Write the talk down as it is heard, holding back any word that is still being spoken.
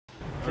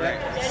Right.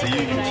 So you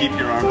can keep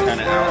your arm kind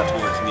of out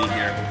towards me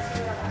here.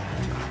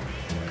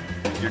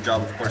 Your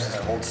job, of course, is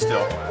to hold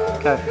still.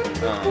 Okay.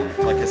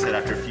 Like I said,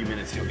 after a few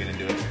minutes, you'll get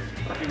into it.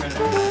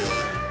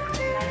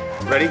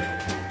 Ready?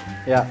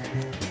 Yeah.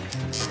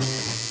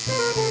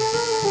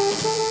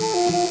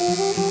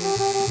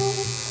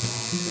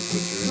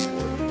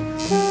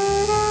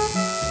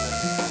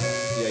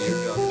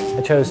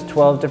 I chose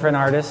 12 different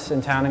artists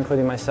in town,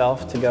 including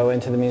myself, to go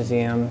into the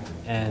museum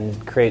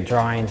and create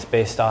drawings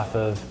based off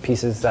of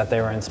pieces that they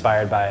were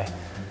inspired by.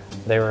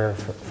 They were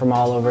from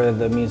all over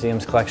the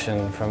museum's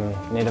collection, from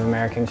Native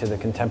American to the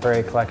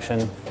contemporary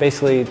collection.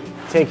 Basically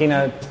taking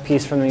a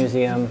piece from the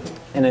museum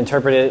and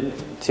interpret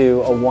it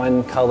to a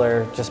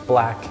one-color, just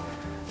black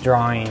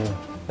drawing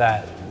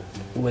that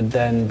would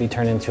then be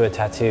turned into a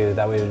tattoo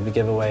that we would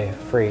give away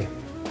free.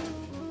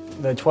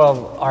 The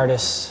 12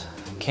 artists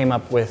came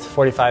up with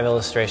 45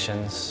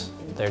 illustrations.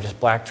 They're just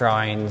black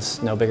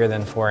drawings, no bigger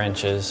than 4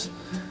 inches,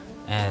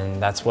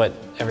 and that's what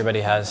everybody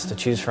has to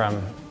choose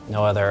from.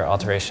 No other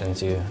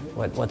alterations.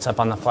 What's up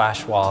on the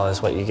flash wall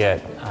is what you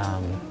get,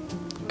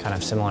 kind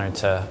of similar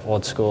to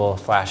old school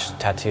flash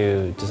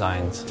tattoo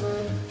designs.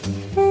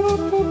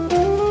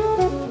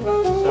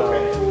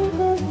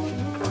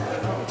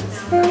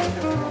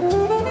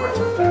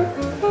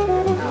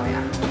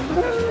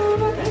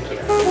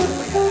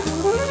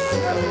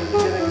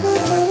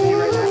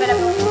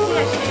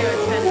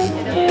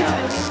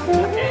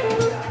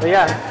 But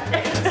yeah,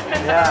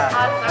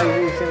 Have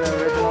you seen the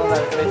original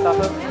that it's based off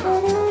of?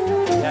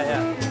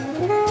 Yeah.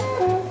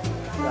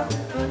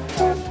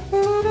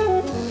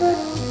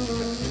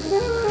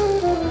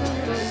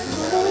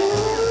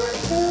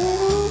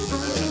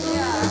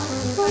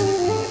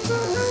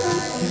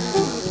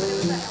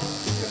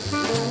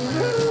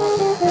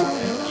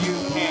 You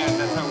can,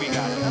 that's how we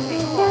got it. Okay,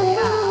 cool.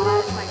 Yeah,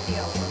 that's my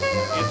deal.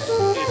 It's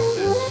this,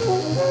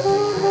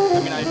 I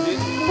mean, I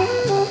didn't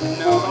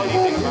know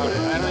anything about it.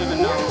 I don't even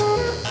know.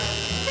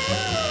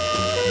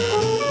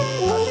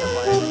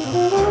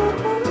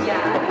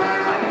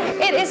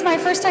 It is my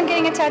first time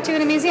getting a tattoo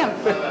in a museum.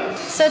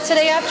 So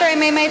today after I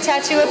made my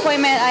tattoo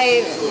appointment,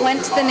 I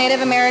went to the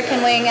Native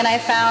American wing and I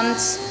found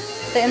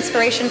the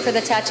inspiration for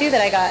the tattoo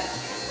that I got,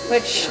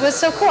 which was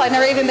so cool. I've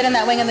never even been in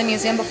that wing of the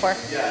museum before.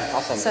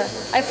 Awesome. So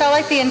I felt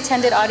like the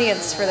intended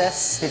audience for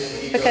this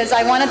because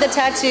I wanted the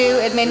tattoo.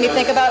 It made me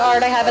think about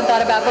art I haven't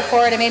thought about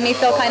before, and it made me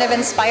feel kind of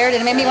inspired,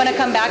 and it made me want to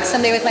come back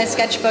someday with my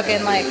sketchbook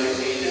and like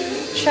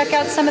check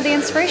out some of the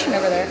inspiration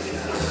over there.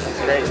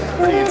 Great.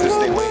 Pretty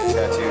interesting way to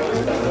tattoo.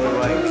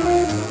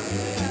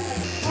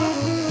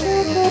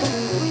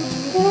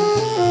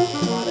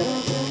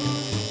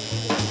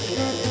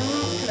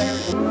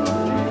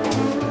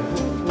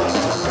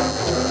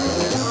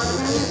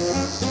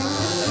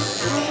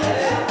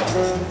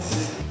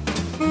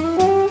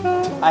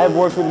 I have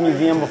worked with the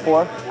museum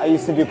before. I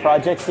used to do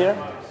projects here.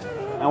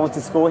 I went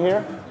to school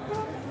here.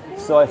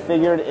 So I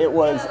figured it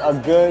was a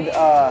good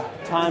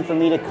time for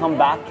me to come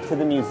back to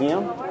the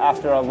museum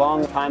after a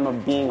long time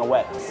of being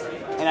away.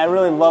 And I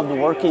really loved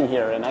working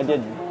here, and I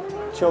did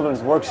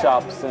children's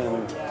workshops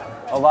and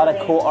a lot of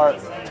cool art.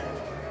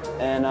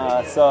 And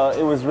so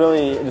it was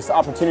really just an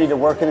opportunity to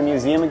work in the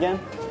museum again.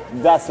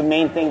 That's the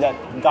main thing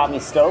that got me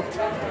stoked.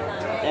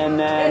 And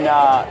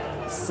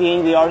then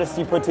seeing the artists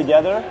you put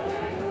together,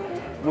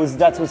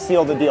 that's what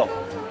sealed the deal.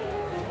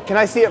 Can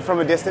I see it from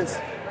a distance?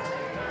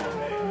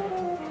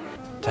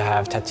 To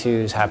have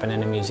tattoos happen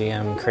in a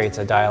museum creates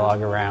a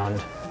dialogue around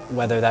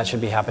whether that should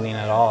be happening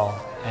at all.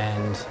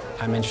 And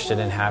I'm interested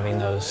in having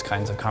those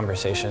kinds of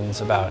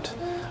conversations about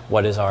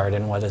what is art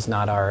and what is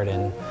not art,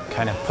 and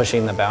kind of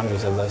pushing the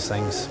boundaries of those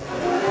things.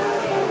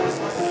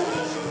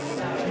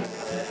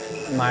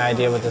 My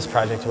idea with this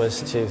project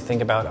was to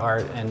think about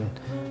art and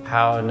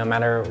how no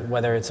matter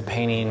whether it's a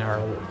painting or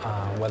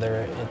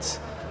whether it's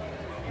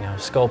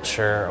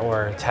sculpture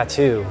or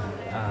tattoo,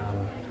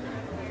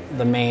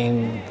 the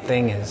main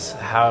thing is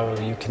how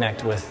you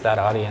connect with that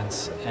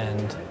audience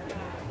and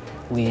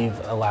leave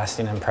a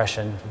lasting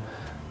impression,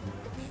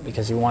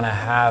 because you want to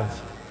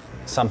have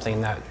something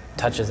that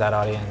touches that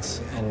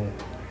audience and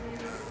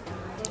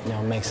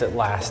makes it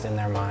last in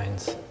their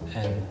minds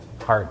and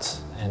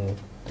hearts, and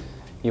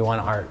you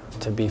want art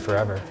to be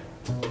forever.